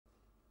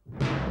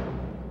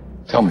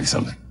Tell me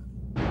something.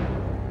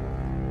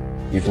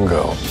 You can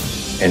go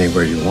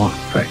anywhere you want,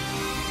 right?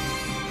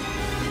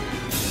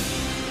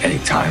 Any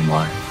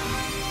timeline,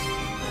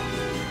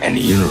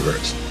 any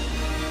universe.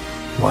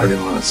 Why do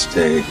you want to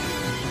stay,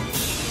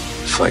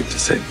 fight to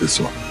save this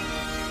one?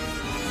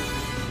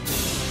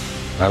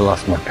 I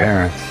lost my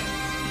parents.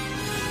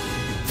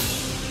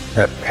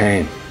 That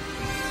pain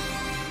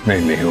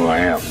made me who I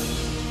am.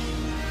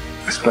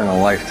 I spent a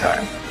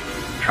lifetime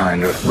trying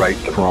to right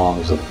the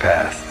wrongs of the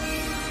past.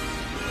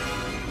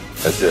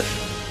 As if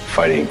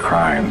fighting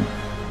crime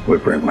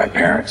would bring my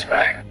parents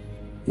back.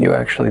 You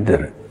actually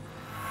did it.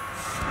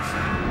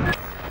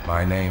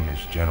 My name is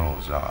General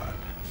Zod.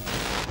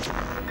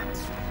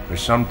 For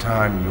some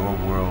time, your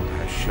world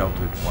has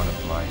sheltered one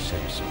of my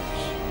citizens.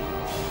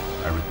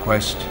 I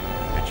request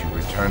that you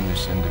return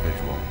this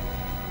individual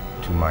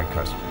to my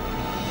custody.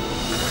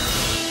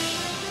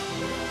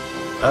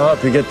 I'll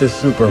help you get this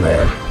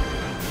Superman.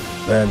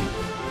 Then,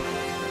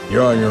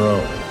 you're on your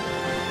own.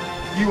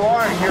 You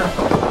are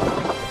here.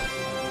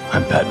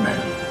 I'm Batman.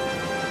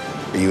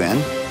 Are you in?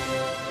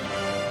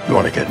 You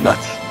want to get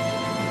nuts?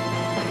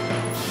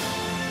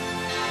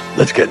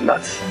 Let's get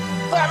nuts.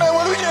 Batman,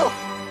 what do we do?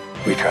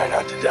 We try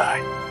not to die.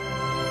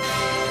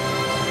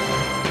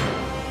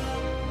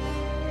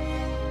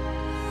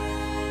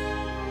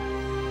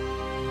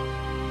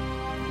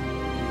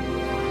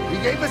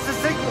 He gave us a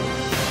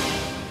signal.